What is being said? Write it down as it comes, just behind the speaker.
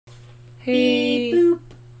Hey. Beep, boop.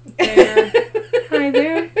 There. Hi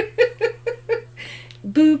there.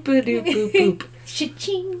 Boop-a-doop, boop, boop.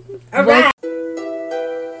 Cha-ching. All right.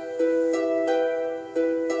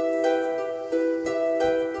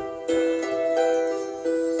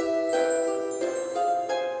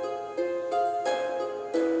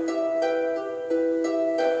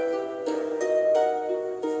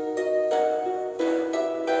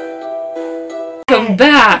 Welcome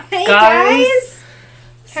back, Hey guys.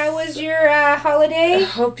 How was your holiday? I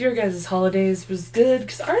hope your guys' holidays was good,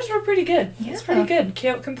 because ours were pretty good. Yeah. It's pretty good.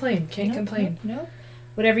 Can't complain. Can't complain. No.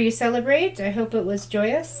 Whatever you celebrate, I hope it was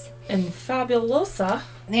joyous. And fabulosa.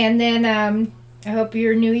 And then I hope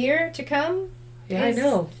your new year to come. Yeah, I is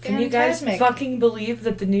know. Can you guys fantastic. fucking believe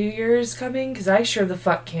that the new year is coming? Because I sure the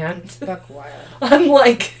fuck can't. It's buck wild. I'm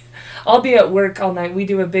like, I'll be at work all night. We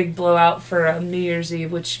do a big blowout for New Year's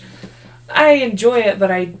Eve, which I enjoy it, but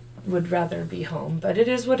I would rather be home. But it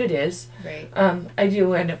is what it is. Right. I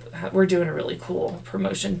do end up, we're doing a really cool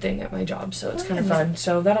promotion thing at my job, so it's kind of fun.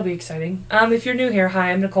 So that'll be exciting. If you're new here,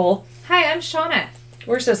 hi, I'm Nicole. Hi, I'm Shauna.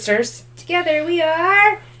 We're sisters. Together we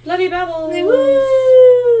are Bloody Babbles.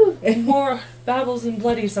 Woo! More babbles and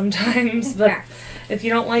bloody sometimes, but if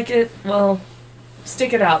you don't like it, well,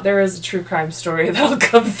 stick it out. There is a true crime story that'll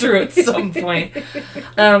come through at some point.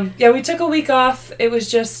 Yeah, we took a week off. It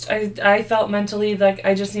was just, I felt mentally like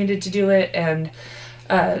I just needed to do it, and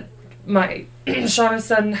my Shauna's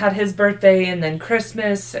son had his birthday and then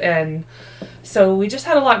Christmas, and so we just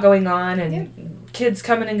had a lot going on, and kids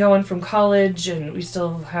coming and going from college, and we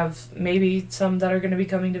still have maybe some that are going to be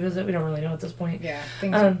coming to visit. We don't really know at this point. Yeah.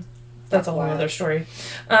 That's a whole other story.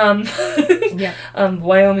 Yeah.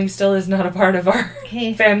 Wyoming still is not a part of our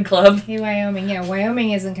Hey. fan club. Hey, Wyoming. Yeah,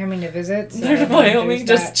 Wyoming isn't coming to visit. So Wyoming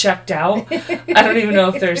there's just checked out. I don't even know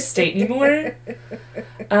if there's a state anymore.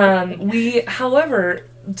 However,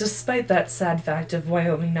 despite that sad fact of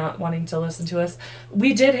Wyoming not wanting to listen to us,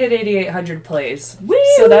 we did hit 8,800 plays. Woo!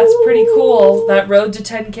 So that's pretty cool. That road to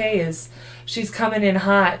 10K she's coming in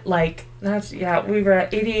hot. Like, we were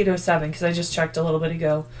at 8,807 because I just checked a little bit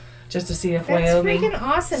ago just to see if That's Wyoming. freaking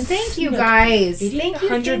awesome. Thank you, guys. Thank you.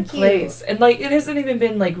 800 plays. And, like, it hasn't even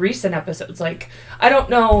been, like, recent episodes. Like, I don't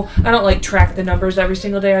know. I don't, like, track the numbers every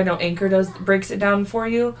single day. I know Anchor breaks it down for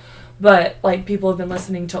you. But, like, people have been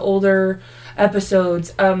listening to older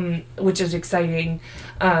episodes, which is exciting.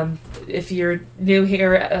 If you're new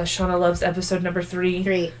here, Shauna loves episode number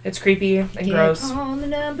 3. It's creepy and gross. On the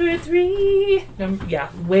number 3.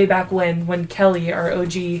 Way back when Kelly, our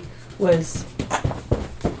OG, was...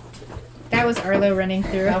 That was Arlo running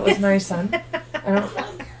through. That was my son. I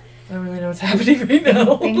don't really know what's happening right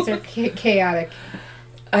now. Things are chaotic.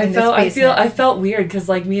 I felt weird because,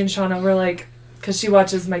 like, me and Shauna were like, because she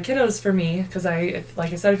watches my kiddos for me, because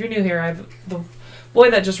like I said, if you're new here, I have the boy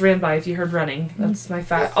that just ran by. If you heard running, that's my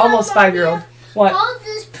almost 5-year-old. What? All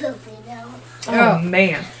this pooping out. Oh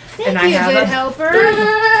man! Thank you, good helper.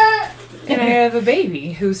 And I have a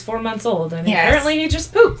baby who's 4 months old, and Yes. apparently he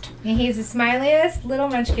just pooped. And he's the smiliest little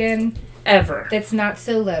munchkin Ever. that's not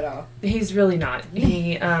so little. He's really not.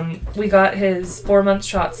 He we got his 4-month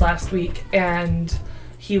shots last week, and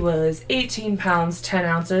he was 18 pounds, 10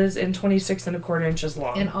 ounces, and 26 1/4 inches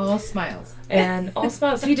long. And all smiles. And all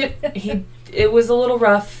smiles. It was a little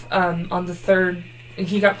rough on the third.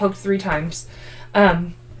 He got poked 3 times,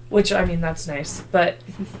 which, I mean, that's nice. But,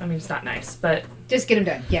 I mean, it's not nice, but... Just get him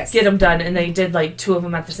done, yes. Get him done, and they did, like, 2 of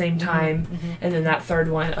them at the same time. Mm-hmm. And then that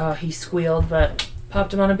third one, he squealed, but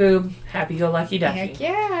popped him on a boob. Happy-go-lucky Duffy. Heck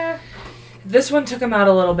yeah. This one took him out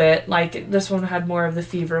a little bit. Like, this one had more of the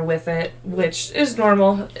fever with it, which is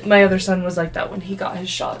normal. My other son was like that when he got his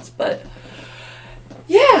shots, but...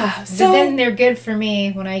 Yeah, so... But then they're good for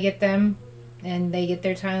me when I get them, and they get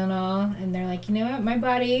their Tylenol, and they're like, you know what, my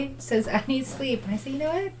body says I need sleep. And I say, you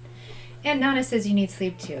know what? And Nana says you need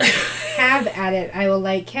sleep too. Have at it. I will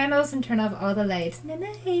light candles and turn off all the lights.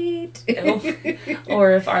 Night.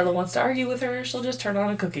 Or if Arla wants to argue with her, she'll just turn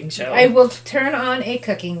on a cooking show. I will turn on a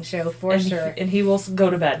cooking show for sure. And he will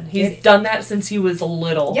go to bed. He's done that since he was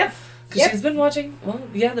little. Yep. Because she's been watching,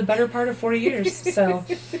 the better part of 40 years. So,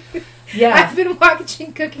 yeah. I've been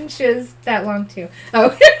watching cooking shows that long too.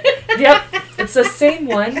 Oh. Yep. It's the same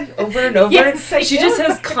one over and over. Yes, she just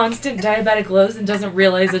has constant diabetic lows and doesn't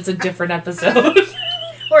realize it's a different episode.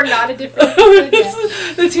 Or not a different episode.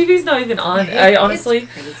 Yeah. The TV's not even on. I honestly...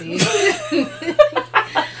 It's crazy.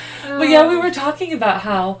 But yeah, we were talking about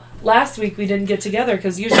how last week we didn't get together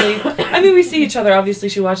because usually, I mean, we see each other. Obviously,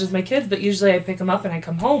 she watches my kids, but usually I pick them up and I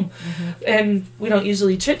come home. Mm-hmm. And we don't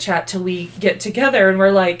usually chit-chat till we get together, and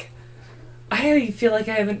we're like, I feel like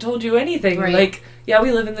I haven't told you anything. Right. Like, yeah,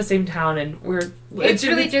 we live in the same town, and It's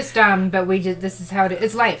really just but this is how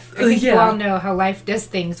it's life. I think you all know how life does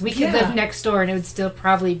things. We could live next door, and it would still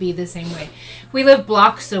probably be the same way. We live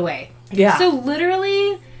blocks away. Yeah. So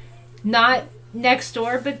literally, not next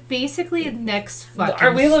door, but basically next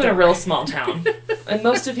fucking We live in a real store. small town. And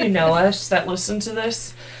most of you know us that listen to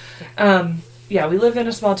this. Yeah, we live in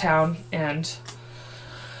a small town, and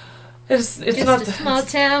it's not a small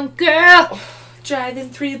town girl. driving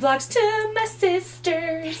 3 blocks to my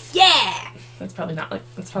sister's. Yeah. It's probably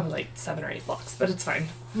like 7 or 8 blocks, but it's fine.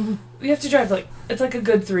 Mm-hmm. We have to drive it's like a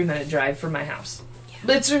good 3-minute drive from my house.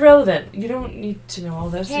 But it's irrelevant. You don't need to know all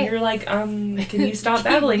this. Hey. And you're like, can you stop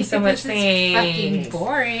babbling so much? This is fucking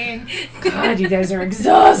boring. God, you guys are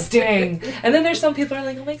exhausting. And then there's some people who are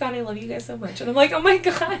like, oh my God, I love you guys so much. And I'm like, oh my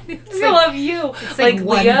God, I love you. It's like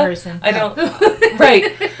one Leah, person. I don't.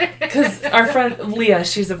 Right. Because our friend Leah,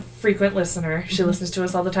 she's a frequent listener. She listens to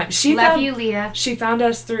us all the time. Love you, Leah. She found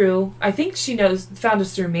us through, I think found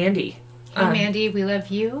us through Mandy. Hey, Mandy, we love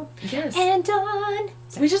you. Yes. And Dawn.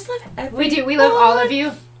 We just love everyone. We do. We love all of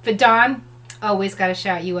you. But Dawn, always got to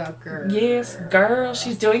shout you out, girl. Yes, girl.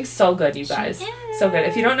 She's doing so good, you guys. So good.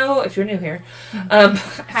 If you don't know, if you're new here, Hi,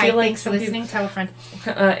 I feel like thanks for listening. Tell a friend.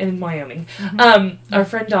 in Wyoming. Our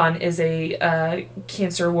friend Dawn is a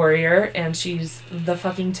cancer warrior, and she's the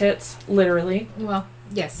fucking tits, literally. Well,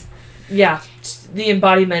 yes. Yeah, the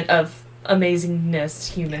embodiment of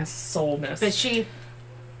amazingness, human soulness. But she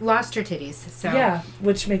lost her titties, so yeah,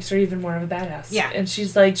 which makes her even more of a badass. Yeah, and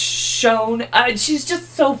she's like shown. She's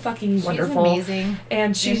just so fucking wonderful. She's amazing,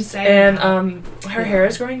 and her hair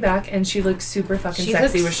is growing back, and she looks super fucking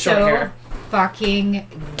sexy with short hair. Fucking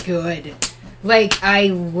good. Like, I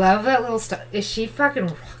love that little stuff. Is she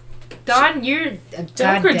fucking? Dawn, you're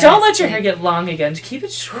don't let your hair get long again. Keep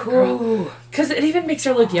it short, because it even makes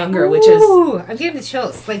her look younger, which is. I'm getting the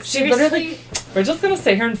chills. Like, she seriously. literally. We're just gonna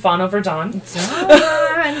sit here and fawn over Dawn.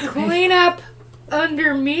 Dawn, clean up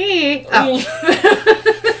under me. Oh.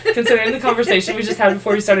 Considering the conversation we just had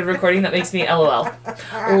before we started recording, that makes me LOL.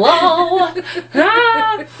 LOL.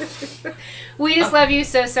 Ah. We just love you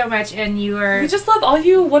so much, and you are... We just love all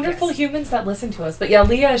you wonderful humans that listen to us. But yeah,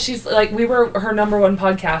 Leah, she's like, we were her #1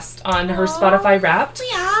 podcast on her Spotify Wrapped.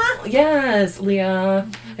 Leah! Yes, Leah.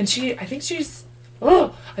 And I think she's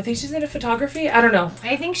into photography. I don't know.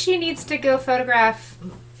 I think she needs to go photograph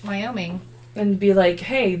Wyoming. And be like,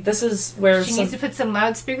 hey, this is where she needs to put some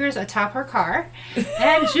loudspeakers atop her car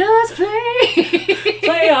and just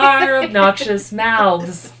play our obnoxious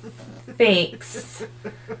mouths. Thanks.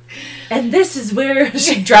 And this is where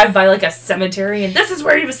she'd drive by like a cemetery, and this is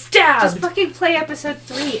where he was stabbed. Just fucking play episode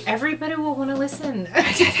 3. Everybody will want to listen.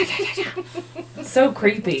 So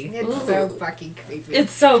creepy. It's so fucking creepy.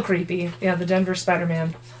 It's so creepy. Yeah, the Denver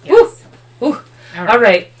Spider-Man. Yes. Woo. All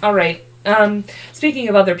right. Speaking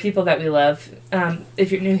of other people that we love,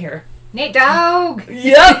 if you're new here. Nate Dog!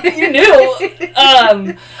 Yep, you're new.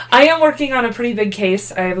 I am working on a pretty big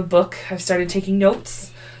case. I have a book. I've started taking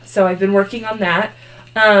notes. So I've been working on that.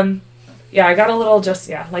 Yeah, I got a little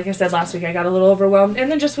like I said last week, I got a little overwhelmed.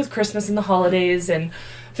 And then just with Christmas and the holidays and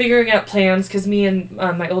figuring out plans, because me and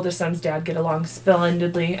my oldest son's dad get along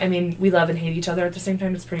splendidly. I mean, we love and hate each other at the same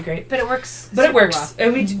time. It's pretty great. But it works. But it works.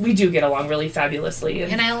 Well. And we do get along really fabulously.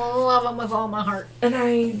 And I love him with all my heart. And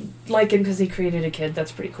I like him because he created a kid.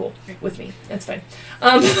 That's pretty cool with me. It's fine.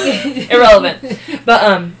 Irrelevant.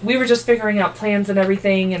 But we were just figuring out plans and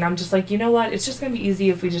everything. And I'm just like, you know what? It's just going to be easy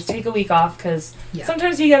if we just take a week off, because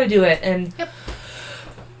sometimes you got to do it. And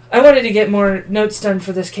I wanted to get more notes done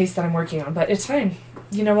for this case that I'm working on. But it's fine.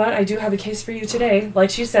 You know what? I do have a case for you today. Like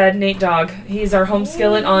she said, Nate Dog. He's our home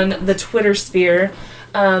skillet on the Twitter sphere.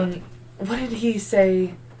 What did he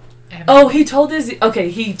say? Oh, he told he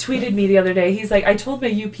tweeted me the other day. He's like, I told my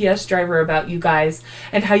UPS driver about you guys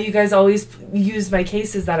and how you guys always use my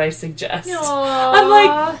cases that I suggest. Aww. I'm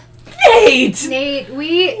like, Nate! Nate,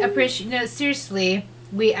 we appreciate... No, seriously,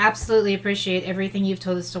 we absolutely appreciate everything you've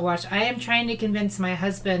told us to watch. I am trying to convince my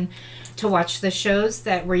husband to watch the shows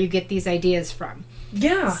where you get these ideas from.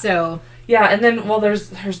 Yeah. So... Yeah, and then,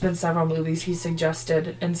 there's been several movies he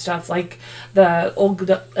suggested and stuff, like the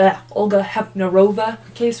Olga Hepnerova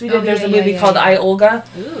case we did. There's a movie called I, Olga.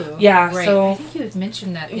 Ooh, yeah, right. so... I think you had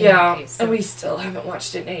mentioned that in that case. So. And we still haven't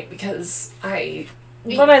watched it, Nate, because I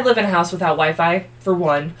live in a house without Wi-Fi, for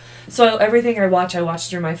one. So everything I watch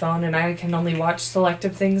through my phone, and I can only watch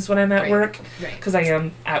selective things when I'm at work, because I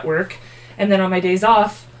am at work. And then on my days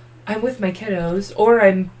off, I'm with my kiddos, or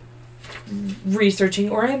I'm researching,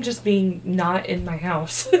 or I'm just being not in my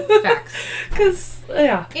house. Facts. Because,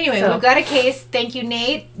 yeah. Anyway, we've got a case. Thank you,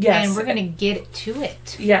 Nate. Yes. And we're going to get to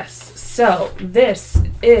it. Yes. So, this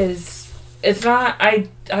is, it's not,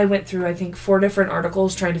 I went through, I think, 4 different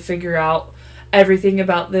articles trying to figure out everything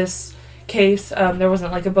about this case. There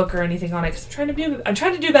wasn't like a book or anything on it, because I'm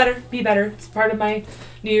trying to do better, be better. It's part of my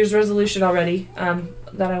New Year's resolution already,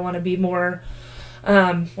 that I want to be more,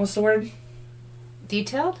 what's the word?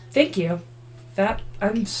 Detailed? Thank you. That,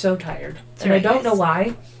 I'm so tired. It's and right, I don't know guys.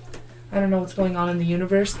 why. I don't know what's going on in the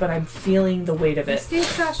universe, but I'm feeling the weight of it. It's the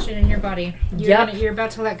exhaustion in your body. You're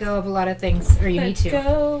about to let go of a lot of things, or you need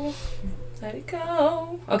to. Let it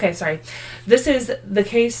go. Okay, sorry. This is the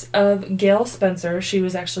case of Gail Spencer. She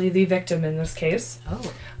was actually the victim in this case.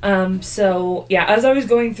 Oh. So, yeah, as I was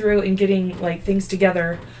going through and getting, like, things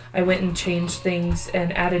together, I went and changed things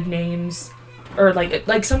and added names. Or,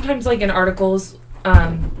 like sometimes, like, in articles,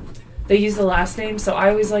 they use the last name, so I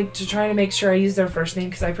always like to try to make sure I use their first name,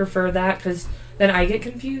 because I prefer that, because then I get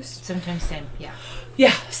confused. Sometimes same, yeah.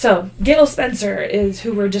 Yeah, so Gail Spencer is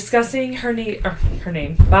who we're discussing her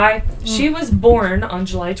name by. She was born on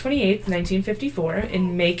July 28th, 1954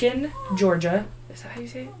 in Macon, Georgia. Is that how you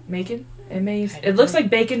say it? Macon? It looks like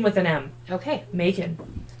bacon with an M. Okay. Macon,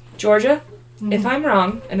 Georgia. Mm-hmm. If I'm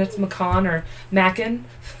wrong, and it's Macon or Macon,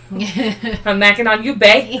 I'm macking on you,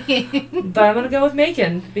 bae. But I'm going to go with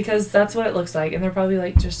Macon, because that's what it looks like. And they're probably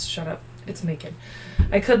like, just shut up. It's Macon.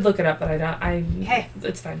 I could look it up, but I don't. Hey.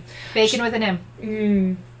 It's fine. Bacon with an M.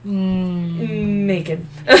 Macon.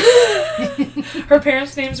 Her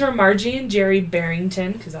parents' names were Margie and Jerry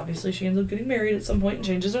Barrington, because obviously she ends up getting married at some point and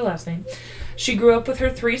changes her last name. She grew up with her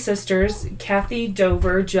 3 sisters, Kathy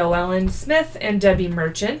Dover, Joellen Smith, and Debbie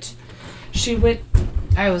Merchant. She went...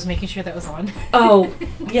 I was making sure that was on. Oh,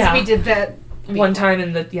 yeah. We did that one time,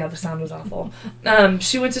 and the sound was awful.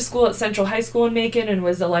 She went to school at Central High School in Macon and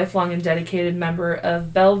was a lifelong and dedicated member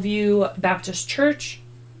of Bellevue Baptist Church.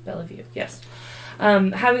 Bellevue, yes.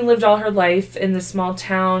 Having lived all her life in the small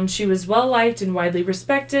town, she was well-liked and widely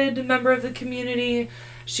respected member of the community.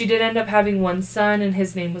 She did end up having 1 son, and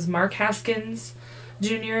his name was Mark Haskins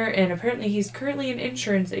Jr., and apparently he's currently an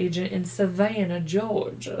insurance agent in Savannah,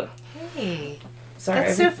 Georgia. Hey. Sorry.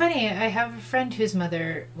 That's so funny. I have a friend whose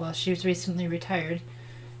mother, well, she was recently retired,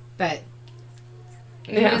 but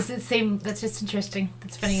it was the same. That's just interesting.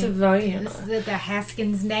 That's funny. Savannah. The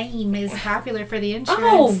Haskins name is popular for the insurance.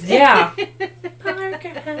 Oh, yeah.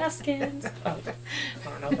 Parker Haskins. Oh, I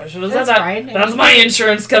don't know if I should have said that. Fine. That's my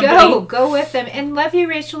insurance company. Go with them. And love you,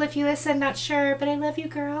 Rachel, if you listen. Not sure, but I love you,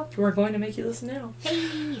 girl. We're going to make you listen now.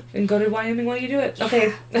 Hey. And go to Wyoming while you do it.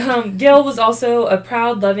 Okay. Gail was also a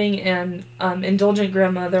proud, loving, and indulgent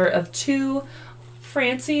grandmother of 2,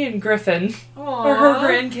 Francie and Griffin, are her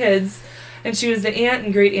grandkids. And she was the aunt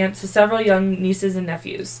and great aunt to several young nieces and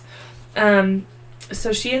nephews.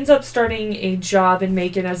 So she ends up starting a job in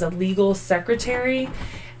Macon as a legal secretary.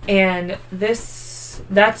 And that's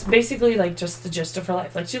basically like just the gist of her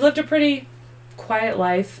life. Like, she lived a pretty quiet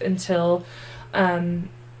life until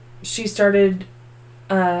she started...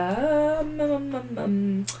 where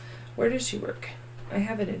did she work? I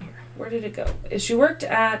have it in here. Where did it go? She worked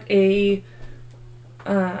at a...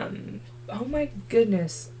 oh my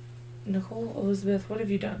goodness. Nicole Elizabeth, what have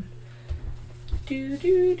you done? It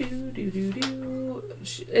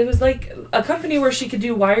was like a company where she could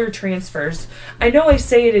do wire transfers. I know I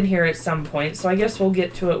say it in here at some point, so I guess we'll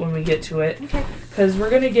get to it when we get to it. Okay. Because we're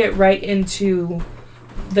going to get right into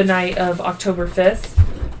the night of October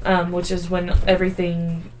 5th, which is when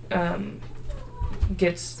everything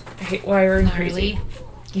gets haywire and crazy.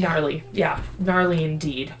 Gnarly. Yeah, gnarly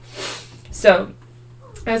indeed. So,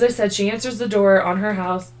 as I said, she answers the door at her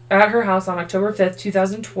house on October 5th,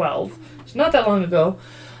 2012. It's not that long ago.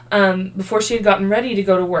 Before she had gotten ready to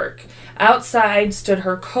go to work. Outside stood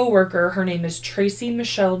her coworker. Her name is Tracy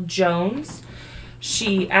Michelle Jones.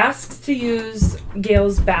 She asks to use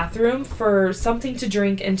Gail's bathroom for something to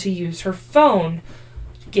drink and to use her phone.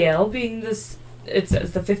 Gail, being this, it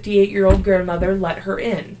says the 58-year-old grandmother, let her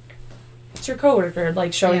in. It's her coworker,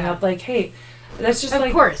 like, showing up, like, hey. That's just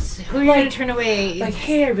of course. Who are you going to turn away? Like,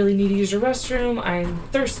 hey, I really need to use your restroom. I'm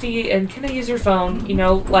thirsty, and can I use your phone? You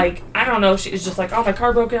know, like, I don't know. She's just like, oh, my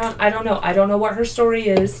car broke down. I don't know. I don't know what her story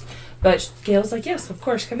is. But Gail's like, yes, of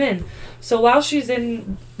course, come in. So while she's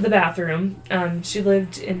in the bathroom, she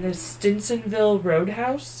lived in the Stinsonville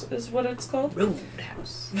Roadhouse, is what it's called.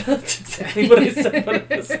 Roadhouse. That's exactly what I said when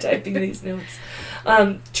I was typing these notes.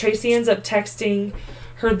 Tracy ends up texting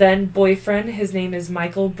her then boyfriend. His name is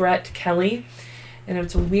Michael Brett Kelly. And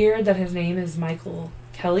it's weird that his name is Michael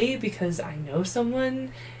Kelly, because I know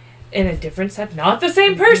someone in a different set, not the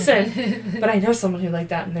same person, but I know someone who like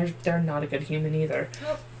that, and they're not a good human either.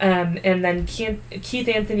 And then Keith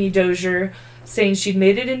Anthony Dozier saying she'd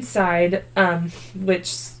made it inside,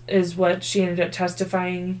 which is what she ended up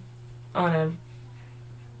testifying on a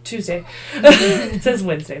Tuesday. It says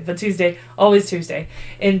Wednesday, but Tuesday, always Tuesday,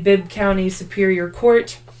 in Bibb County Superior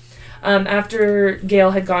Court. After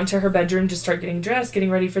Gail had gone to her bedroom to start getting dressed, getting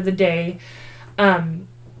ready for the day,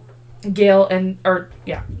 Gail and,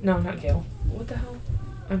 not Gail. What the hell?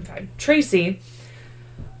 I'm fine. Tracy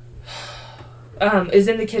is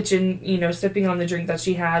in the kitchen, sipping on the drink that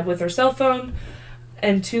she had with her cell phone,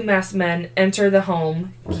 and two masked men enter the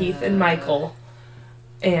home, Keith and Michael,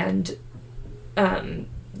 and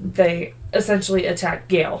they essentially attack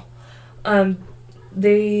Gail. So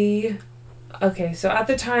at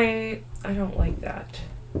the time, I don't like that.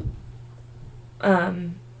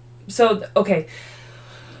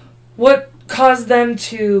 What caused them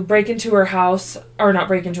to break into her house, or not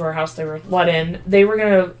break into her house, they were let in. They were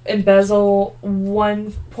going to embezzle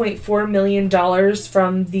 $1.4 million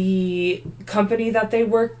from the company that they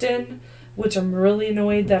worked in, which I'm really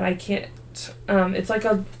annoyed that I can't, it's not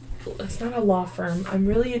a law firm. I'm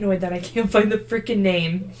really annoyed that I can't find the freaking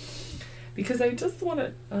name, because I just want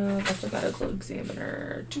to, that's a medical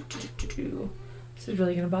examiner. This is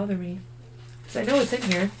really going to bother me. I know it's in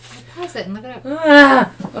here. Pause it and look it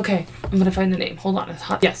up. Okay. I'm going to find the name. Hold on. It's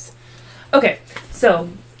hot. Yes. Okay. So.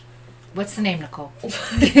 What's the name, Nicole?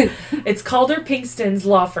 It's Calder Pinkston's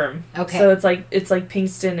law firm. Okay. So it's like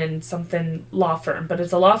Pinkston and something law firm. But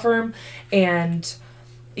it's a law firm. And,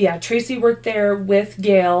 yeah, Tracy worked there with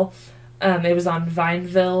Gail. It was on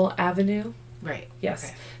Vineville Avenue. Right.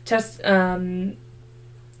 Yes. Okay.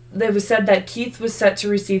 It was said that Keith was set to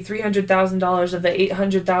receive $300,000 of the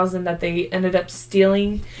 $800,000 that they ended up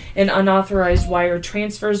stealing in unauthorized wire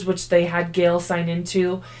transfers, which they had Gail sign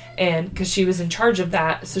into, and because she was in charge of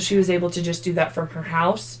that, so she was able to just do that from her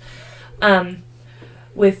house. While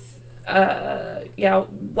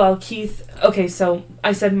Keith, so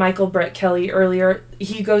I said Michael Brett Kelly earlier.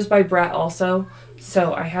 He goes by Brett also,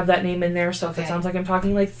 so I have that name in there. So if it sounds like I'm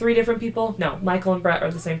talking like three different people, no, Michael and Brett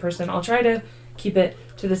are the same person. I'll try to keep it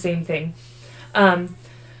to the same thing.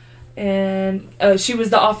 She was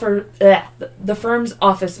the firm's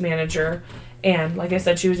office manager, and like I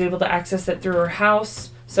said, she was able to access it through her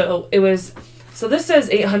house. So this says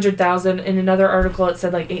 $800,000. In another article it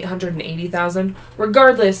said like $880,000.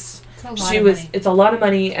 Regardless, it's a lot of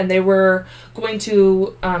money, and they were going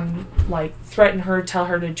to threaten her, tell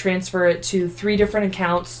her to transfer it to 3 different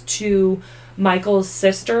accounts to Michael's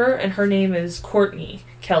sister, and her name is Courtney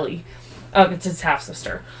Kelly. It's his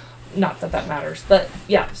half-sister. Not that matters. But,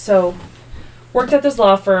 yeah, so worked at this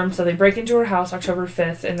law firm, so they break into her house October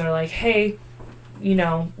 5th, and they're like, hey, we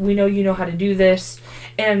know you know how to do this.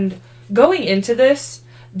 And going into this,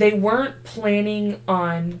 they weren't planning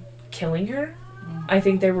on killing her. I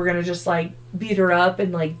think they were going to just, beat her up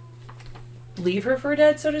and, leave her for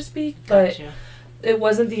dead, so to speak. But it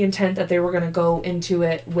wasn't the intent that they were going to go into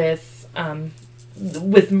it with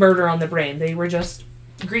murder on the brain. They were just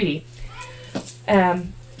greedy.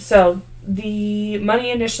 So the money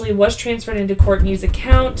initially was transferred into Courtney's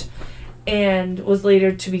account and was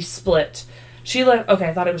later to be split. She left. Okay,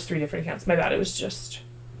 I thought it was 3 different accounts. My bad. It was just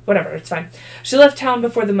whatever. It's fine. She left town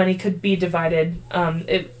before the money could be divided.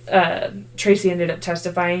 Tracy ended up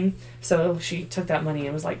testifying, so she took that money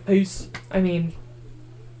and was like, "Peace." I mean,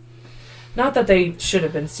 not that they should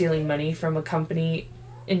have been stealing money from a company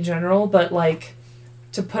in general, but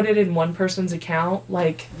to put it in one person's account,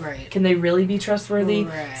 right. Can they really be trustworthy?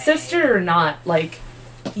 Right. Sister or not,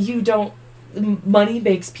 you don't, money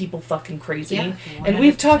makes people fucking crazy. Yeah, and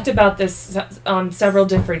we've talked about this on several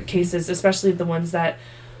different cases, especially the ones that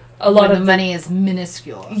the money is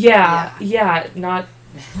minuscule. Yeah, not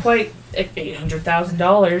quite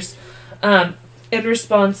 $800,000. In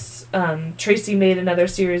response, Tracy made another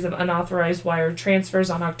series of unauthorized wire transfers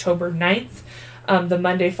on October 9th, the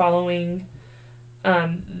Monday following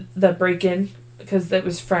the break-in, because it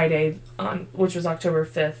was Friday, which was October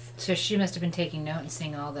 5th. So she must have been taking note and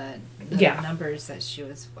seeing all the numbers that she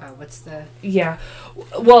was, what's the... Yeah.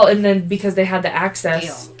 Well, and then because they had the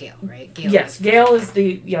access... Gail, right? Gail. Yes, Gail is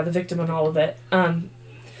the victim in all of it.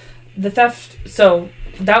 The theft, so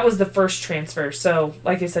that was the first transfer. So,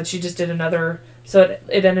 like I said, she just did another... So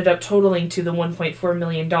it ended up totaling to the $1.4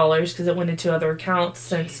 million because it went into other accounts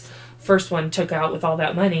since... First one took out with all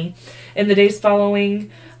that money. In the days following,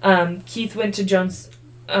 Keith went to Joan's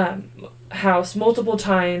house multiple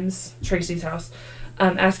times, Tracy's house,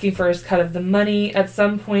 asking for his cut of the money. At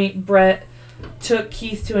some point, Brett took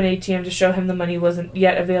Keith to an ATM to show him the money wasn't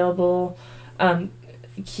yet available.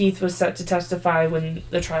 Keith was set to testify when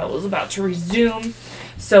the trial was about to resume.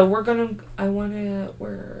 So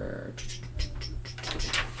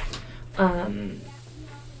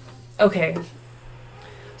okay.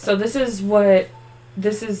 So this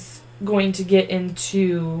is going to get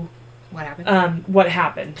into what happened. What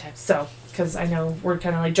happened. Okay. So, because I know we're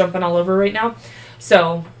kind of like jumping all over right now.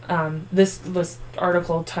 So, this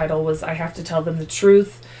article title was "I Have to Tell Them the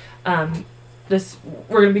Truth." We're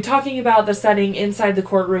going to be talking about the setting inside the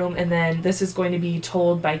courtroom, and then this is going to be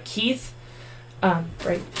told by Keith.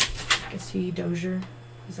 Right? Is he Dozier?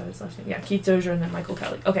 Is that his last name? Yeah, Keith Dozier and then Michael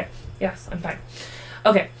Kelly. Okay. Yes, I'm fine.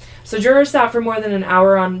 Okay. So jurors sat for more than an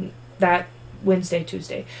hour on that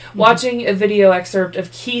Tuesday, watching a video excerpt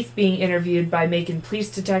of Keith being interviewed by Macon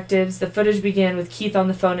police detectives. The footage began with Keith on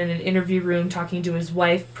the phone in an interview room talking to his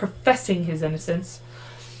wife, professing his innocence.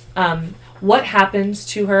 What happens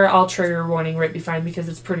to her, I'll trigger warning right behind because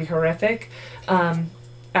it's pretty horrific,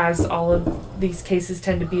 as all of these cases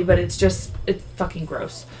tend to be, but it's fucking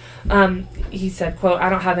gross. He said, quote, "I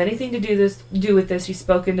don't have anything to do with this. He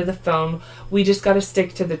spoke into the phone. We just got to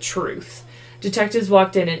stick to the truth." Detectives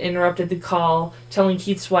walked in and interrupted the call, telling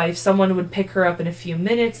Keith's wife someone would pick her up in a few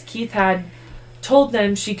minutes. Keith had told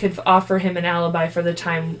them she could offer him an alibi for the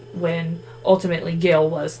time when ultimately Gail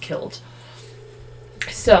was killed.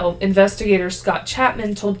 So, investigator Scott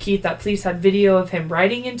Chapman told Keith that police had video of him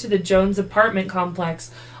riding into the Jones apartment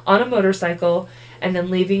complex on a motorcycle and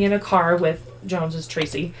then leaving in a car with Jones's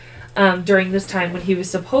Tracy during this time when he was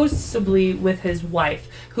supposedly with his wife,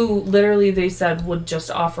 who literally they said would just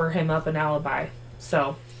offer him up an alibi.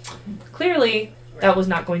 So, clearly, that was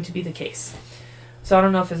not going to be the case. So, I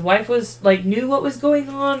don't know if his wife knew what was going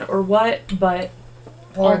on or what, but...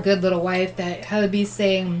 Or a good little wife that would be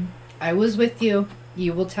saying, "I was with you.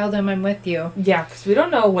 You will tell them I'm with you." Yeah, because we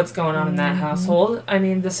don't know what's going on in that household. I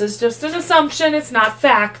mean, this is just an assumption. It's not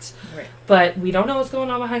fact. Right. But we don't know what's going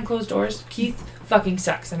on behind closed doors. Keith fucking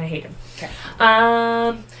sucks, and I hate him. Okay.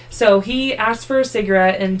 So he asked for a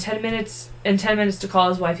cigarette and 10 minutes to call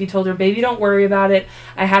his wife. He told her, "Baby, don't worry about it.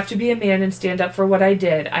 I have to be a man and stand up for what I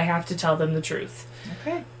did. I have to tell them the truth."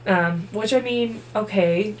 Okay. Which, I mean,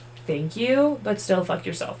 okay, thank you, but still fuck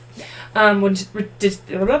yourself.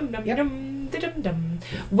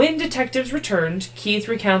 When detectives returned, Keith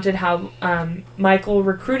recounted how Michael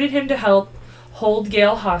recruited him to help hold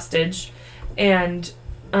Gail hostage, and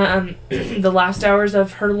the last hours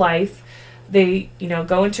of her life, they,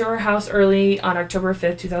 go into her house early on October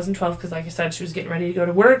 5th, 2012, because like I said, she was getting ready to go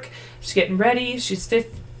to work. She's getting ready. She's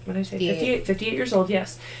 58 years old,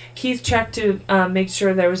 yes. Keith checked to make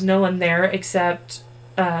sure there was no one there except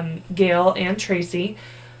Gail and Tracy.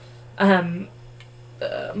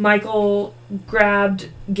 Michael grabbed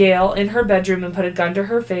Gail in her bedroom and put a gun to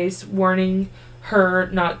her face, warning her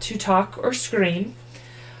not to talk or scream.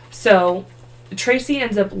 So Tracy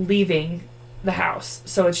ends up leaving the house.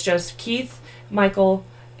 So it's just Keith, Michael,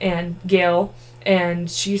 and Gail, and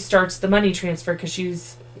she starts the money transfer because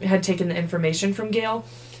she's had taken the information from Gail.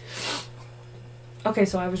 Okay,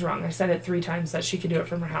 so I was wrong. I said it 3 times that she could do it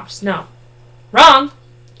from her house. No. Wrong!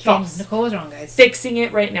 False. Nicole was wrong, guys. Fixing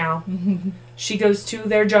it right now. She goes to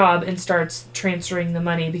their job and starts transferring the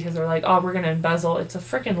money because they're like, "Oh, we're going to embezzle." It's a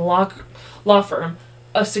freaking law firm.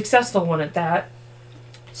 A successful one at that.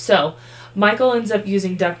 So, Michael ends up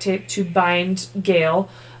using duct tape to bind Gail.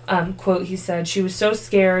 Quote, he said, "She was so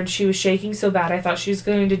scared. She was shaking so bad I thought she was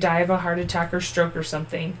going to die of a heart attack or stroke or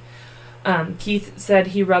something." Keith said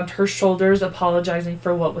he rubbed her shoulders, apologizing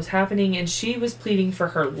for what was happening, and she was pleading for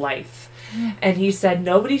her life. And he said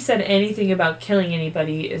nobody said anything about killing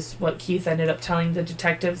anybody, is what Keith ended up telling the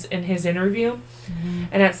detectives in his interview.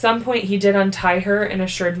 And at some point he did untie her and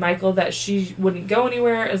assured Michael that she wouldn't go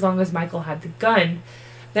anywhere as long as Michael had the gun.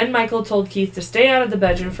 Then Michael told Keith to stay out of the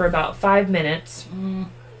bedroom for about 5 minutes.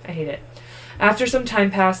 I hate it. After some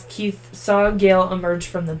time passed, Keith saw Gail emerge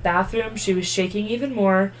from the bathroom. She was shaking even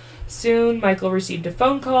more. Soon, Michael received a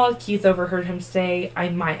phone call. Keith overheard him say, "I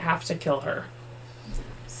might have to kill her."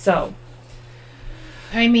 So...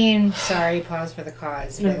 I mean, sorry, pause for the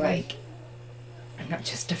cause, but I'm not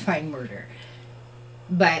justifying murder.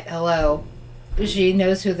 But, hello, she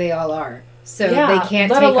knows who they all are. So they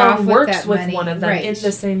can't take off with works that with money. One of them in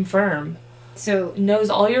the same firm. So knows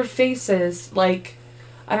all your faces. Like,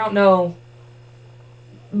 I don't know.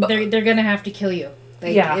 They're gonna have to kill you.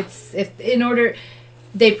 It's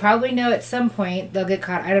they probably know at some point they'll get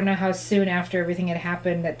caught. I don't know how soon after everything had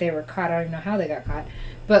happened that they were caught. I don't even know how they got caught.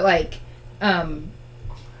 But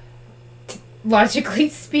logically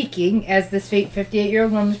speaking, as this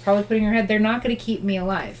 58-year-old woman is probably putting her head, they're not going to keep me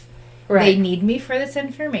alive. Right. They need me for this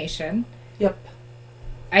information. Yep.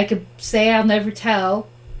 I could say I'll never tell,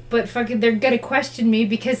 but fucking they're gonna question me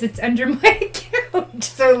because it's under my account.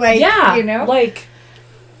 So, like, yeah, you know? Like,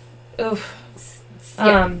 oof.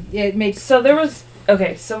 Yeah, it makes... So there was...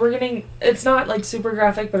 Okay, so we're getting... It's not, like, super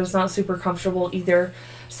graphic, but it's not super comfortable either.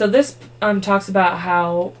 So this talks about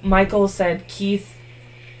how Michael said Keith...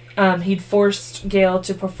 he'd forced Gail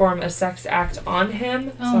to perform a sex act on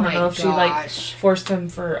him. So I don't know if she, like, forced him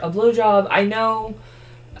for a blowjob. I know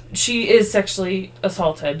she is sexually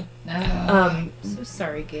assaulted. So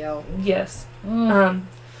sorry, Gail. Yes.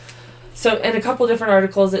 So in a couple different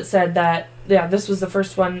articles it said that, yeah, this was the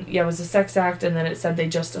first one, yeah, it was a sex act, and then it said they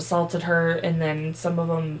just assaulted her, and then some of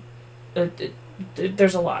them,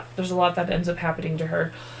 there's a lot that ends up happening to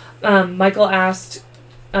her. Michael asked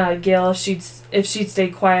Gail if she'd stay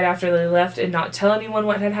quiet after they left and not tell anyone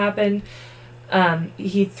what had happened.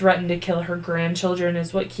 He threatened to kill her grandchildren,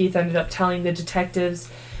 is what Keith ended up telling the detectives,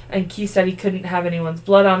 and Keith said he couldn't have anyone's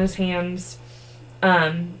blood on his hands.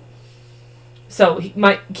 So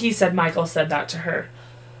Keith said Michael said that to her,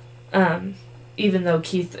 even though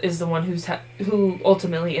Keith is the one who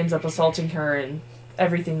ultimately ends up assaulting her and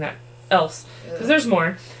everything that else. Because there's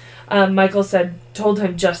more. Michael told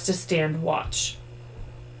him just to stand watch.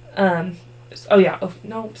 So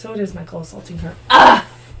it is Michael assaulting her.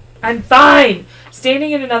 I'm fine!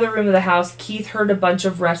 Standing in another room of the house, Keith heard a bunch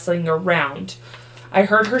of wrestling around. I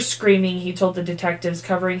heard her screaming, he told the detectives,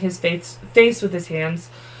 covering his face with his hands.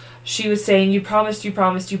 She was saying, "You promised, you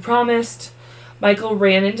promised, you promised." Michael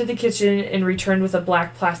ran into the kitchen and returned with a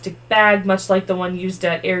black plastic bag, much like the one used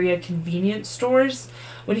at area convenience stores.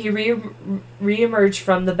 When he re-emerged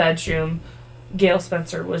from the bedroom, Gail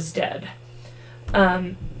Spencer was dead.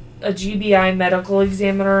 A GBI medical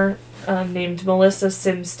examiner named Melissa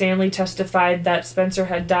Sims Stanley testified that Spencer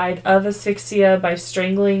had died of asphyxia by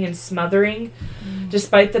strangling and smothering.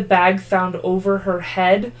 Despite the bag found over her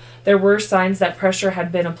head, there were signs that pressure had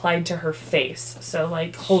been applied to her face. So,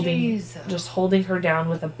 like, holding her down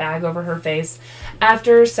with a bag over her face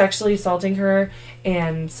after sexually assaulting her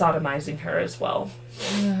and sodomizing her as well.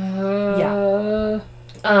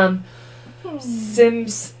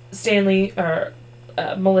 Sims Stanley,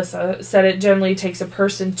 Melissa, said it generally takes a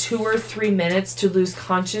person 2 or 3 minutes to lose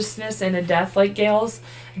consciousness in a death like Gail's.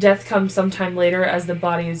 Death comes sometime later as the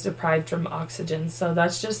body is deprived from oxygen. So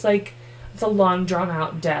that's just like, it's a long drawn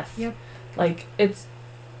out death. Yep. Like, it's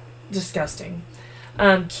disgusting.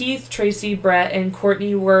 Keith, Tracy, Brett, and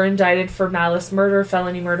Courtney were indicted for malice murder,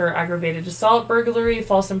 felony murder, aggravated assault, burglary,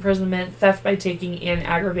 false imprisonment, theft by taking, and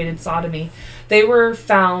aggravated sodomy. They were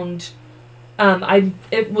found...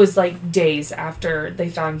 it was like days after they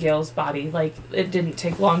found Gail's body. Like, it didn't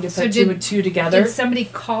take long to put two and two together. Did somebody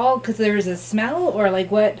call because there was a smell, or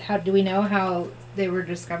like what? How do we know how they were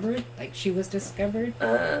discovered? Like, she was discovered.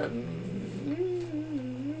 I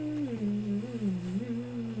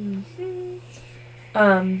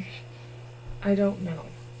don't know.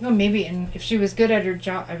 Well, maybe, and if she was good at her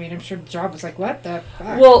job, I mean, I'm sure the job was like, what the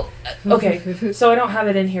fuck? Well, okay, so I don't have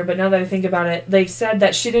it in here, but now that I think about it, they said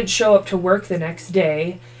that she didn't show up to work the next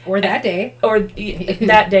day. Or that day. Or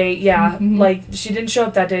that day, yeah. Like, she didn't show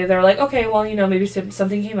up that day. They're like, okay, well, maybe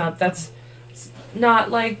something came up. That's not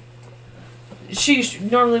like... She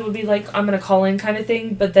normally would be like, I'm going to call in kind of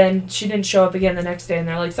thing, but then she didn't show up again the next day, and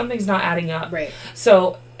they're like, something's not adding up. Right.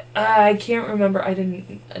 So... I can't remember.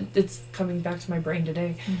 It's coming back to my brain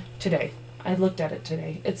today. Today. I looked at it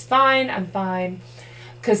today. It's fine. I'm fine.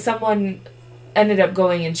 Because someone ended up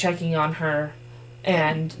going and checking on her,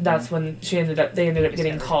 and that's when they ended up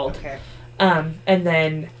getting called. Okay. And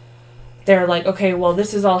then they're like, okay, well,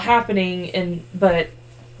 this is all happening, but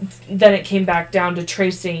then it came back down to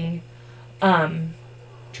tracing,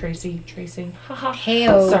 tracing, haha.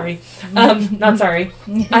 Hey-o. Sorry. Not sorry.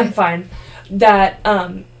 I'm fine. That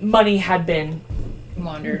money had been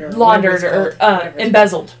laundered or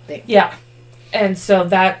embezzled. Yeah. And so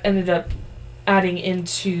that ended up adding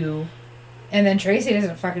into... And then Tracy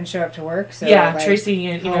doesn't fucking show up to work. So yeah, like, Tracy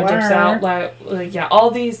dips out. Like, yeah,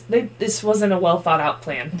 all these... this wasn't a well-thought-out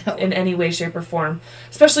plan in any way, shape, or form.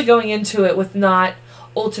 Especially going into it with not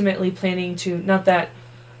ultimately planning to... Not that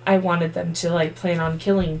I wanted them to, like, plan on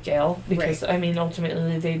killing Gail, because, right. I mean,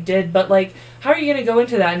 ultimately they did, but, like, how are you going to go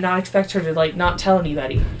into that and not expect her to, like, not tell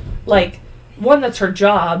anybody? Like, one, that's her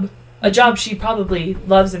job, a job she probably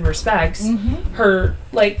loves and respects. Her,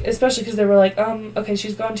 like, especially because they were like, okay,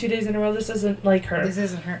 she's gone 2 days in a row, this isn't, like, her. This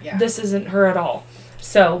isn't her, yeah. This isn't her at all.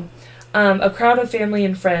 So, a crowd of family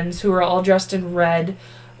and friends who were all dressed in red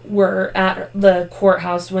were at the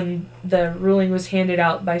courthouse when the ruling was handed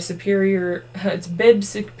out by Bibb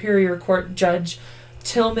Superior Court Judge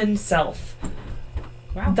Tillman Self.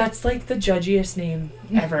 Wow. That's like the judgiest name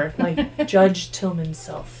ever. Like Judge Tillman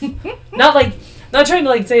Self. Not trying to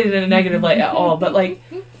like say it in a negative light at all, but like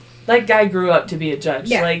that guy grew up to be a judge.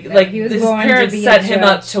 Yeah, like he was his born parents to be set a him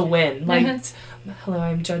up judge. to win. Like, hello,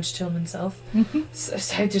 I'm Judge Tillman Self.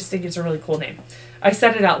 So I just think it's a really cool name. I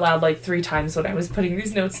said it out loud like 3 times when I was putting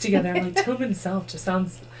these notes together. I'm like, Tillman Self just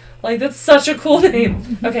sounds like that's such a cool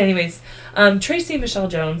name. Okay, anyways. Tracy Michelle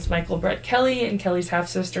Jones, Michael Brett Kelly, and Kelly's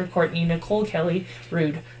half-sister, Courtney Nicole Kelly.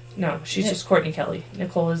 Rude. No, she's just Courtney Kelly.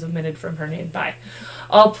 Nicole is omitted from her name. Bye.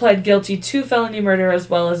 All pled guilty to felony murder as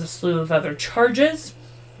well as a slew of other charges.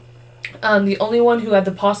 The only one who had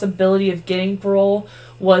the possibility of getting parole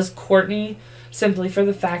was Courtney, simply for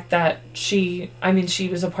the fact that she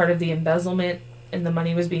was a part of the embezzlement and the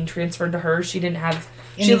money was being transferred to her. She didn't have...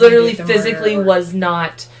 She literally physically was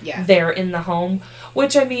not there in the home,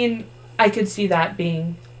 which, I mean, I could see that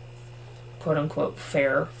being, quote-unquote,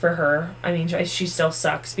 fair for her. I mean, she still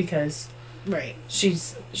sucks because she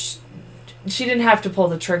didn't have to pull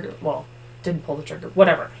the trigger. Well, didn't pull the trigger.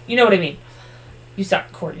 Whatever. You know what I mean. You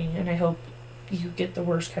suck, Courtney, and I hope you get the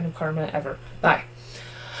worst kind of karma ever. Bye.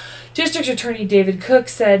 District Attorney David Cook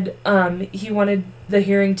said he wanted the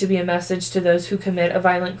hearing to be a message to those who commit a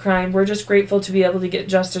violent crime. We're just grateful to be able to get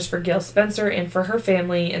justice for Gail Spencer and for her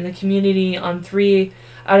family and the community on 3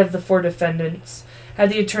 out of the 4 defendants.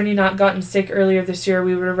 Had the attorney not gotten sick earlier this year,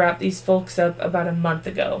 we would have wrapped these folks up about a month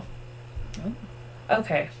ago. Oh.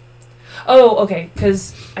 Okay. Oh, okay,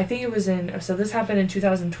 because I think it was so this happened in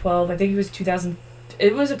 2012. I think it was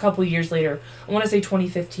it was a couple years later. I want to say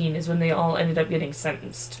 2015 is when they all ended up getting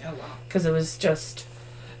sentenced. Oh, wow. Because it was just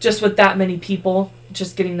with that many people,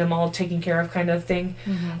 just getting them all taken care of kind of thing.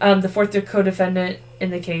 Mm-hmm. The 4th co-defendant in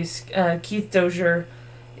the case, Keith Dozier,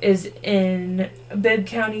 is in Bibb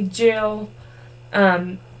County Jail.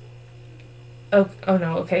 Oh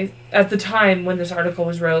no, okay. At the time when this article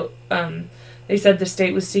was wrote, they said the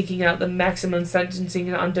state was seeking out the maximum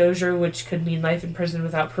sentencing on Dozier, which could mean life in prison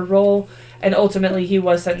without parole, and ultimately he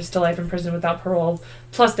was sentenced to life in prison without parole,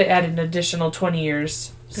 plus they added an additional 20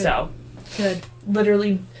 years. Good. So, good.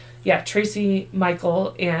 Literally, yeah, Tracy,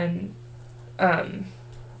 Michael, and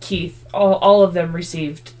Keith, all of them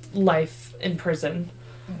received life in prison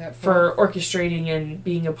for orchestrating and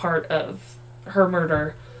being a part of her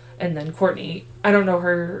murder. And then Courtney, I don't know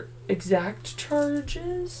her exact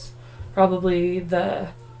charges. Probably the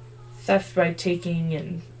theft by taking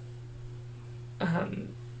and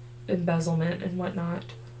embezzlement and whatnot.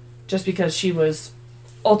 Just because she was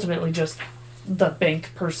ultimately just the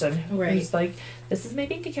bank person. Who's like, this is my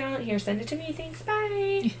bank account. Here, send it to me. Thanks.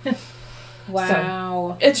 Bye.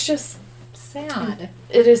 Wow. So, it's just sad.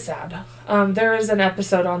 It is sad. There is an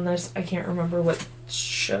episode on this. I can't remember what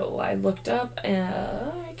show I looked up.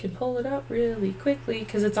 I can pull it up really quickly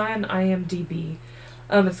because it's on IMDb.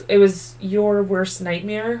 It was Your Worst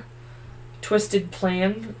Nightmare, Twisted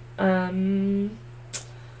Plan.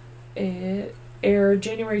 It aired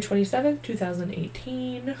January 27th,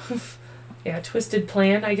 2018. Yeah, Twisted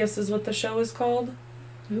Plan, I guess is what the show is called.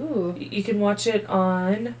 Ooh. You can watch it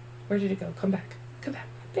on... Where did it go? Come back. Come back,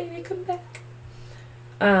 baby, come back.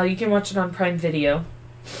 You can watch it on Prime Video.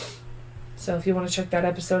 So if you want to check that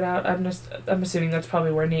episode out, I'm assuming that's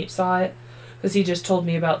probably where Nate saw it, because he just told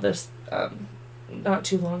me about this not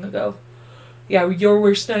too long ago. Yeah, Your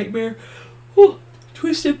Worst Nightmare. Whew,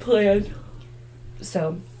 Twisted Plan.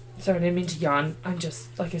 So, sorry, I didn't mean to yawn. I'm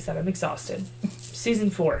just, like I said, I'm exhausted. Season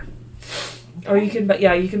 4. Or you can buy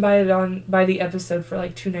it buy the episode for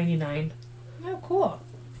like $2.99. Oh, cool.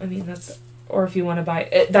 I mean, or if you want to buy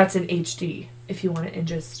it, that's in HD. If you want it in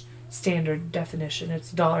just standard definition,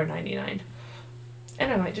 it's $1.99.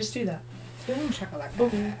 And I might just do that. Boom, shakalaka.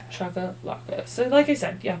 Boom, shakalaka. So, like I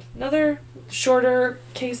said, yeah, another shorter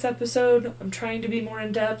case episode. I'm trying to be more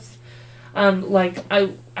in depth. I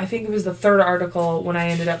think it was the 3rd article when I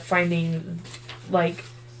ended up finding,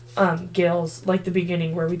 Gail's, the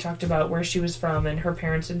beginning where we talked about where she was from and her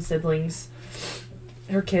parents and siblings,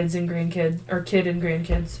 her kids and kid and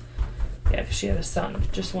grandkids. Yeah, because she had a son,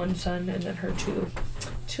 just one son, and then her two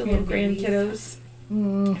little grandkiddos,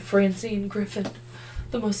 Francie and Griffin,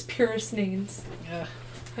 the most purest names. Ugh.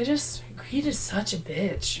 Greed is such a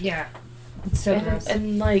bitch. Yeah, it's so gross.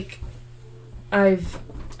 And I've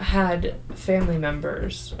had family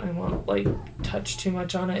members, I won't touch too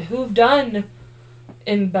much on it, who've done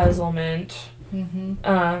embezzlement.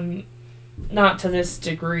 Mm-hmm. Not to this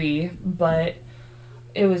degree, but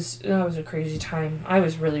that was a crazy time. I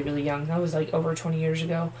was really, really young. That was over 20 years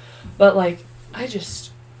ago. But I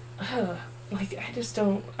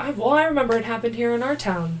remember it happened here in our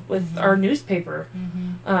town with our newspaper.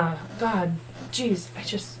 Mm-hmm. God, geez,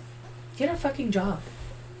 get a fucking job.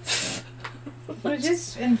 Well,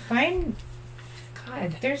 just and find.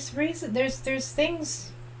 God, There's reason. There's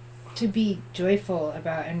things to be joyful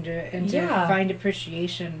about and to find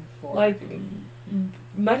appreciation for. Like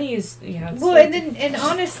money is well, like, and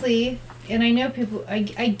honestly, and I know people. I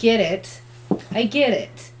get it. I get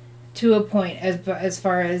it to a point as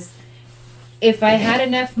far as. If I had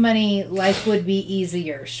enough money, life would be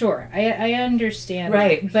easier. Sure, I understand.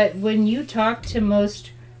 Right. That. But when you talk to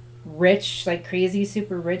most rich, like crazy,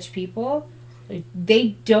 super rich people, they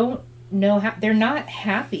don't know how. They're not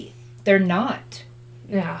happy. They're not.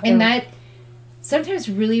 Yeah. And that sometimes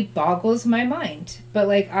really boggles my mind. But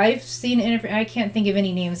like I've seen, I can't think of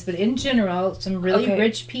any names, but in general, some really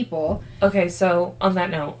rich people. Okay, so on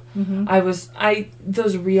that note,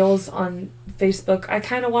 those reels on Facebook, I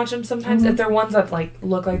kind of watch them sometimes if they're ones that like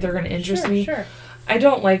look like they're going to interest me. Sure. I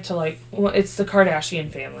don't like to it's the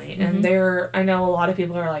Kardashian family, and I know a lot of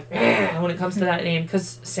people are like when it comes to that name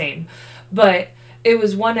because same, but it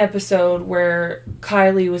was one episode where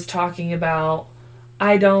Kylie was talking about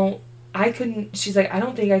she's like, I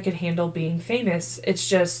don't think I could handle being famous.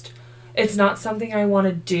 It's not something I want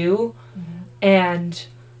to do. And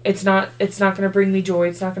it's not going to bring me joy.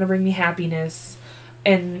 It's not going to bring me happiness.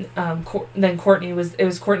 And, then Courtney it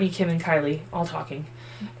was Courtney, Kim, and Kylie all talking.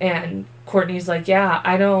 And Courtney's like,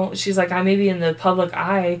 yeah, she's like, I may be in the public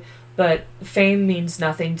eye, but fame means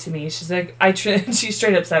nothing to me. She's like, she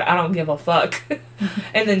straight up said, I don't give a fuck.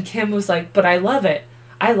 And then Kim was like, but I love it.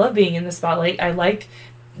 I love being in the spotlight. I like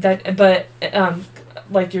that, but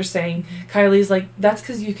like you're saying, Kylie's like, that's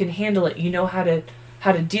because you can handle it. You know how to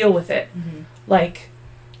deal with it. Like,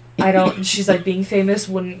 she's like, being famous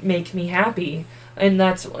wouldn't make me happy. And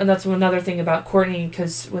that's another thing about Courtney,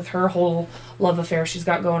 because with her whole love affair she's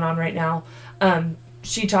got going on right now,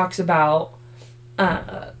 she talks about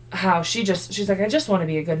how she's like, I just want to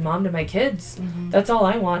be a good mom to my kids. That's all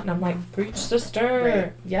I want. And I'm like, preach, sister.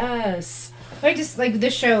 Right. Yes. I just like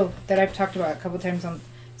this show that I've talked about a couple times on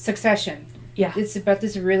Succession. Yeah. It's about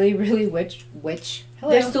this really, really witch.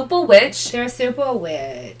 Hello. They're super witch. They're super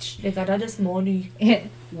witch. They got all this money.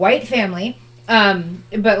 White family.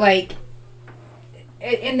 But like,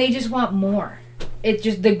 and they just want more. It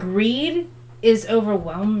just, the greed is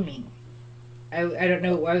overwhelming. I don't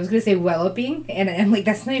know. I was going to say walloping, and I'm like,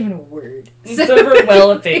 that's not even a word. It's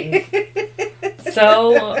overwhelming.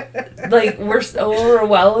 So, like, we're so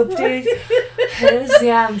overwhelming.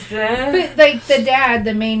 But, like, the dad,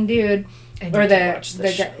 the main dude, or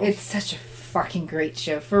the guy, it's such a fucking great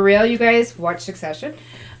show. For real, you guys, watch Succession.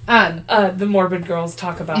 The Morbid Girls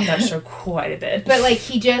talk about that show quite a bit. But, like,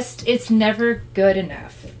 it's never good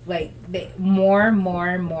enough. Like, more,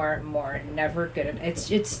 never good enough. It's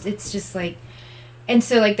just, like... And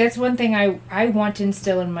so, like, that's one thing I want to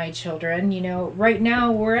instill in my children. You know, right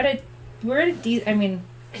now, I mean,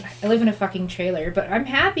 I live in a fucking trailer, but I'm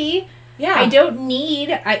happy. Yeah. I don't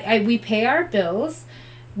need... we pay our bills.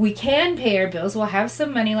 We can pay our bills. We'll have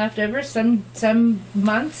some money left over. Some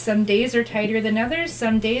months, some days are tighter than others.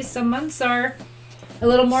 Some days, some months are a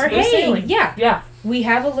little more sailing. Yeah. We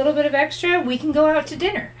have a little bit of extra. We can go out to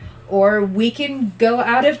dinner. Or we can go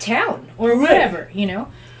out of town. Or whatever, you know.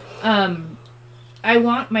 I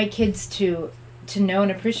want my kids to know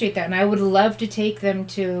and appreciate that. And I would love to take them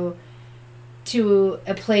to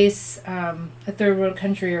a place, a third world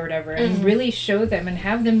country or whatever, and really show them and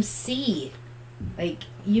have them see, like,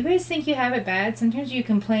 you guys think you have it bad. Sometimes you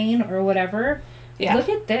complain or whatever. Yeah. Look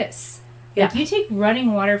at this. Yeah. Like, you take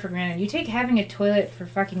running water for granted. You take having a toilet for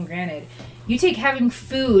fucking granted. You take having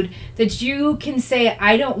food that you can say,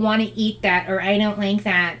 I don't want to eat that, or I don't like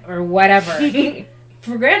that, or whatever,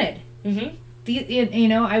 for granted. Mm-hmm. You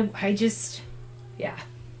know, I just... Yeah.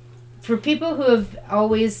 For people who have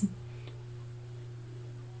always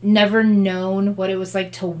never known what it was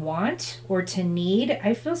like to want or to need,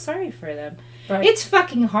 I feel sorry for them. Right. It's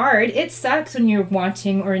fucking hard. It sucks when you're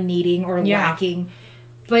wanting or needing or lacking.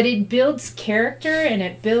 But it builds character, and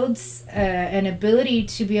it builds an ability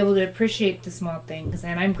to be able to appreciate the small things.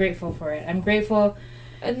 And I'm grateful for it. I'm grateful...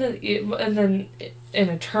 And then in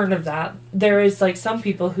a turn of that, there is, like, some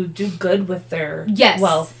people who do good with their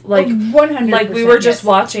wealth. Like, 100%. Like, we were just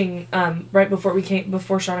watching, right before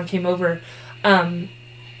Shauna came over, Dwayne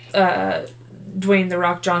The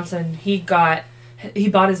Rock Johnson, he bought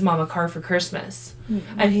his mom a car for Christmas.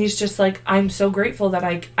 Mm-hmm. And he's just like, I'm so grateful that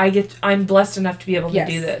I'm blessed enough to be able to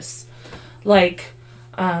do this. Like,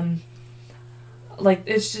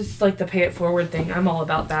 it's just, like, the pay it forward thing. I'm all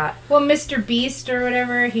about that. Well, Mr. Beast or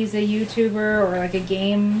whatever, he's a YouTuber or, like, a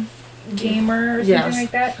game gamer or something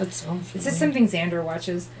like that. That's This is something Xander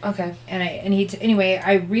watches. Okay. Anyway,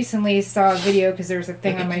 I recently saw a video because there was a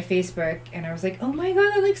thing on my Facebook, and I was like, oh my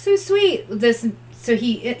god, that looks so sweet. So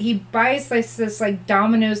he buys this like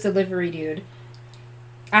Domino's delivery dude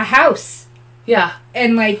a house. Yeah.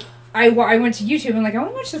 And like I went to YouTube and like I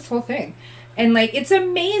want to watch this whole thing, and like it's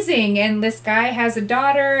amazing. And this guy has a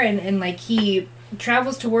daughter, and like he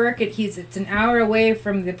travels to work. It's an hour away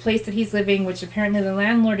from the place that he's living, which apparently the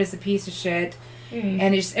landlord is a piece of shit.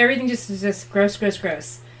 And it's everything just is just gross.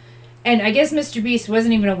 And I guess Mr. Beast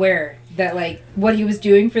wasn't even aware that like what he was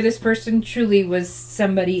doing for this person truly was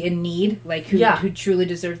somebody in need, like who truly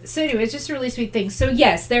deserved it. So anyway, it's just a really sweet thing. So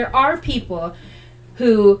yes, there are people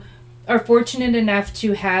who are fortunate enough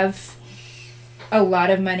to have a lot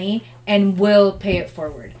of money and will pay it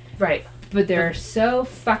forward. Right. But there are so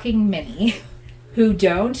fucking many who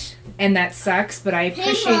don't, and that sucks, but I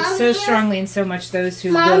appreciate so strongly and so much those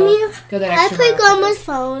who will go that extra mile. I play on my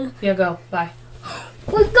phone. Yeah, go. Bye.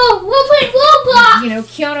 We'll play Roblox! You know,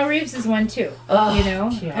 Keanu Reeves is one too. Oh, you know?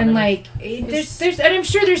 Keanu. And like, there's, and I'm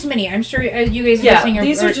sure there's many. I'm sure you guys listening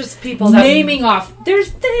these are just people naming off.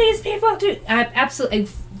 There's these people too. Absolutely.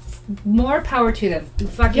 More power to them.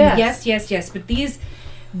 Fucking yes. But these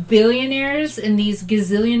billionaires and these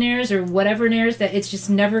gazillionaires or whatever-naires that it's just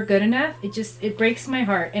never good enough, it breaks my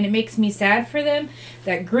heart, and it makes me sad for them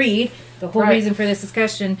that greed, the whole reason for this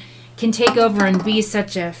discussion, can take over and be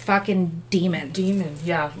such a fucking demon.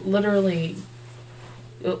 Yeah, literally.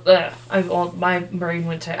 My brain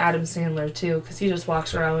went to Adam Sandler too, because he just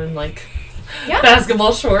walks around in like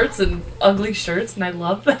basketball shorts and ugly shirts, and I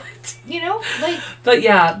love that. You know, like.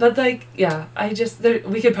 I just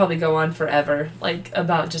we could probably go on forever, like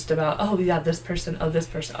about this person,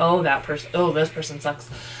 that person, this person sucks,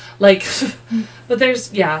 like, but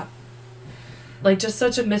there's like just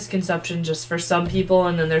such a misconception just for some people,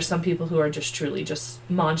 and then there's some people who are just truly just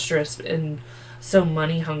monstrous and so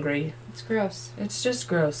money hungry. It's gross. It's just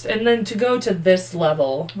gross, and then to go to this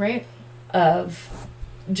level, right, of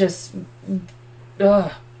just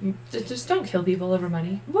don't kill people over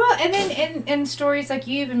money. Well, and then and stories like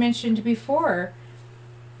you even mentioned before,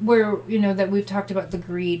 where that we've talked about the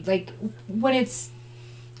greed, like when it's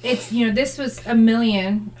this was $1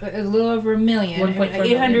 million, a little over $1 million,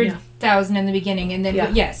 800,000 in the beginning, and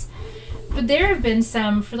then yes, but there have been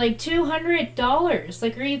some for like $200.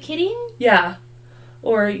 Like, are you kidding? Yeah.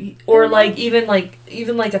 Or like even like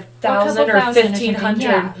 1,000 or 1,500.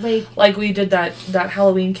 Yeah, like we did that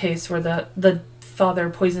Halloween case where the father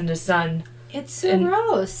poisoned his son. It's so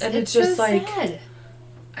gross. And it's just so like sad.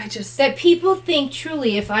 That people think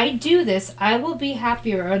truly, if I do this, I will be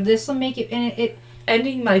happier, or this will make it. And it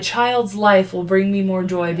ending my child's life will bring me more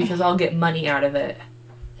joy because I'll get money out of it.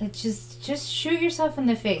 It just shoot yourself in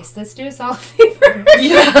the face. Let's do us all a favor.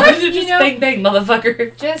 Yeah, just bang bang,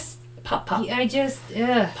 motherfucker. Just. Pop.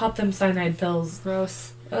 Pop them cyanide pills.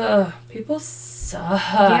 Gross. People suck.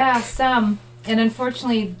 Yeah, some. And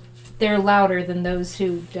unfortunately, they're louder than those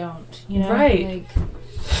who don't. You know? Right. Like,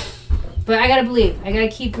 but I gotta believe. I gotta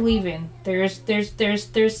keep believing. There's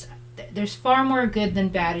far more good than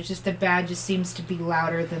bad. It's just the bad just seems to be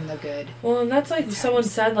louder than the good. Well, and that's like someone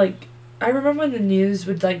said, like, I remember when the news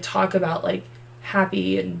would like talk about like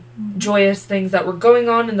happy and joyous things that were going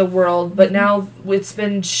on in the world, but now it's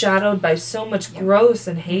been shadowed by so much gross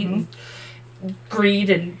and hate and greed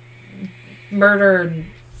and murder and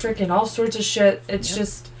freaking all sorts of shit. It's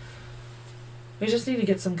just, we just need to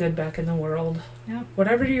get some good back in the world. Yep.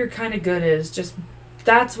 Whatever your kind of good is, just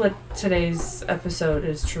that's what today's episode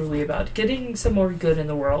is truly about, getting some more good in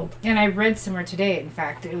the world. And I read somewhere today, in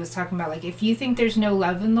fact, it was talking about like, if you think there's no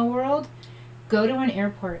love in the world, go to an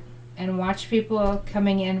airport and watch people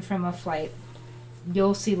coming in from a flight.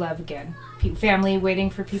 You'll see love again. Family waiting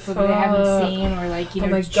for people that they haven't seen, or like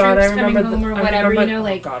troops coming home or whatever.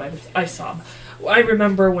 I saw. I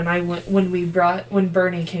remember when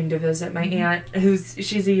Bernie came to visit my aunt,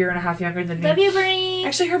 she's a year and a half younger than me. Love you, Bernie.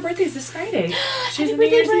 Actually, her birthday's this Friday. She's Happy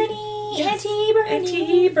birthday, Bernie. Yes.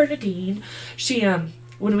 Auntie Bernadine. She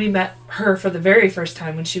when we met her for the very first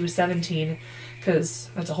time when she was 17. Because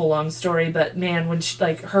that's a whole long story, but man, when she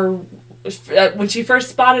when she first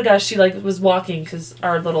spotted us, she like was walking, because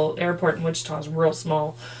our little airport in Wichita is real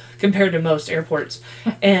small compared to most airports,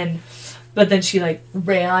 but then she like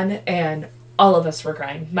ran, and all of us were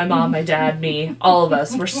crying. My mom, my dad, me, all of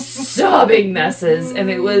us were sobbing messes, and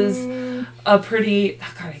it was a pretty.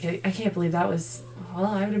 Oh God, I can't believe that was. Well,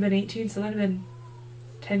 I would have been 18, so that would have been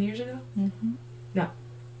 10 years ago. Mm-hmm. No,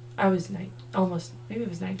 I was maybe it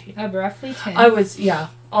was 19. Roughly 10. I was,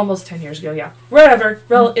 almost 10 years ago, yeah. Whatever,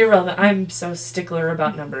 irrelevant. I'm so stickler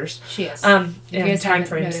about numbers. She is. And time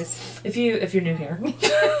frames. Noticed. If you're new here.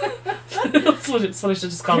 That's what I should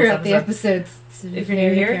just call Throughout this the episode. episodes. If you're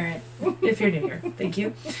new here. If you're new here. Thank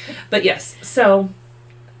you. But yes, so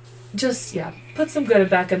just, put some good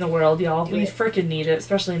back in the world, y'all. We freaking need it,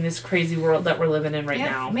 especially in this crazy world that we're living in right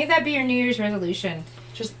now. May that be your New Year's resolution.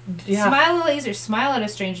 Just, Smile at a laser. Smile at a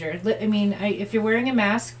stranger. I mean, if you're wearing a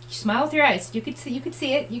mask, smile with your eyes. You could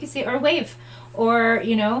see it, or wave, or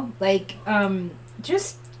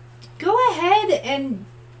just go ahead and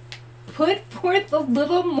put forth a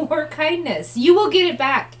little more kindness. You will get it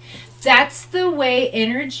back. That's the way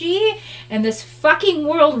energy and this fucking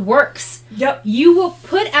world works. Yep. You will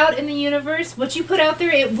put out in the universe what you put out there.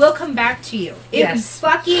 It will come back to you. It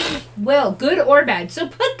fucking will, good or bad. So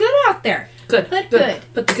put good out there. Good. Put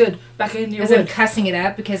the good back in your As I'm cussing it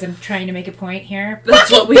up because I'm trying to make a point here.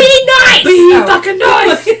 That's what we be nice. Be fucking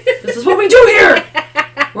nice. This is what we do here.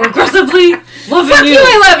 We're aggressively loving Fuck you.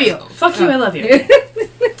 I love you. Fuck you. I love you.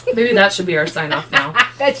 Maybe that should be our sign off now.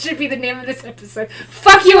 That should be the name of this episode.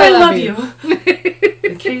 Fuck you. I love you.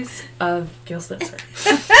 The case of Gail Spencer.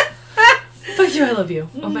 Fuck you. I love you.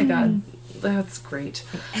 Oh my god, that's great.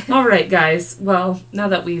 All right, guys. Well, now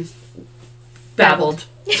that we've babbled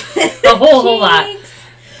a whole lot.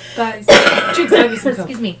 Guys,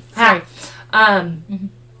 excuse me. Sorry.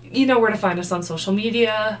 You know where to find us on social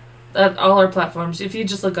media, at all our platforms. If you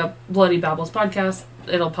just look up Bloody Babbles Podcast,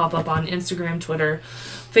 it'll pop up on Instagram, Twitter,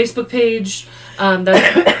 Facebook page.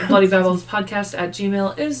 That's Bloody Babbles Podcast at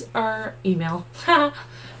Gmail is our email.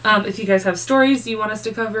 If you guys have stories you want us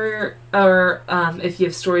to cover, or if you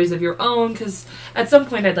have stories of your own, because at some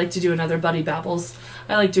point I'd like to do another Bloody Babbles.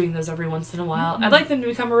 I like doing those every once in a while. I'd like them to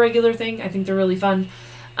become a regular thing. I think they're really fun.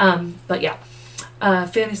 But yeah,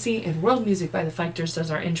 Fantasy and World Music by the Fighters does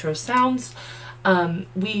our intro sounds.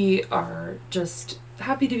 We are just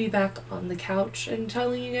happy to be back on the couch and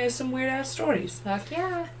telling you guys some weird ass stories. Fuck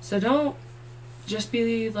yeah. So don't just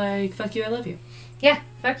be like, fuck you, I love you. Yeah,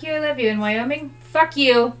 fuck you, I love you. In Wyoming, fuck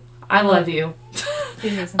you. I love you.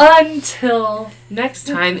 Until next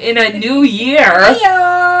time in a new year.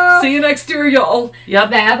 See you next year, y'all. Yep.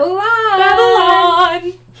 Babylon.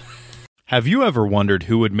 Have you ever wondered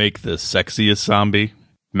who would make the sexiest zombie?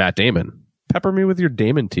 Matt Damon. Pepper me with your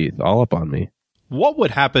Damon teeth all up on me. What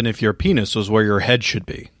would happen if your penis was where your head should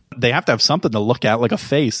be? They have to have something to look at, like a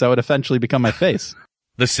face. That would eventually become my face.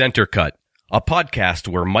 The Center Cut, a podcast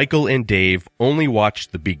where Michael and Dave only watch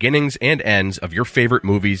the beginnings and ends of your favorite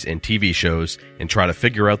movies and TV shows and try to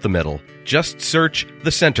figure out the middle. Just search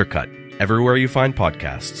The Center Cut everywhere you find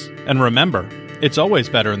podcasts. And remember, it's always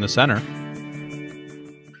better in the center.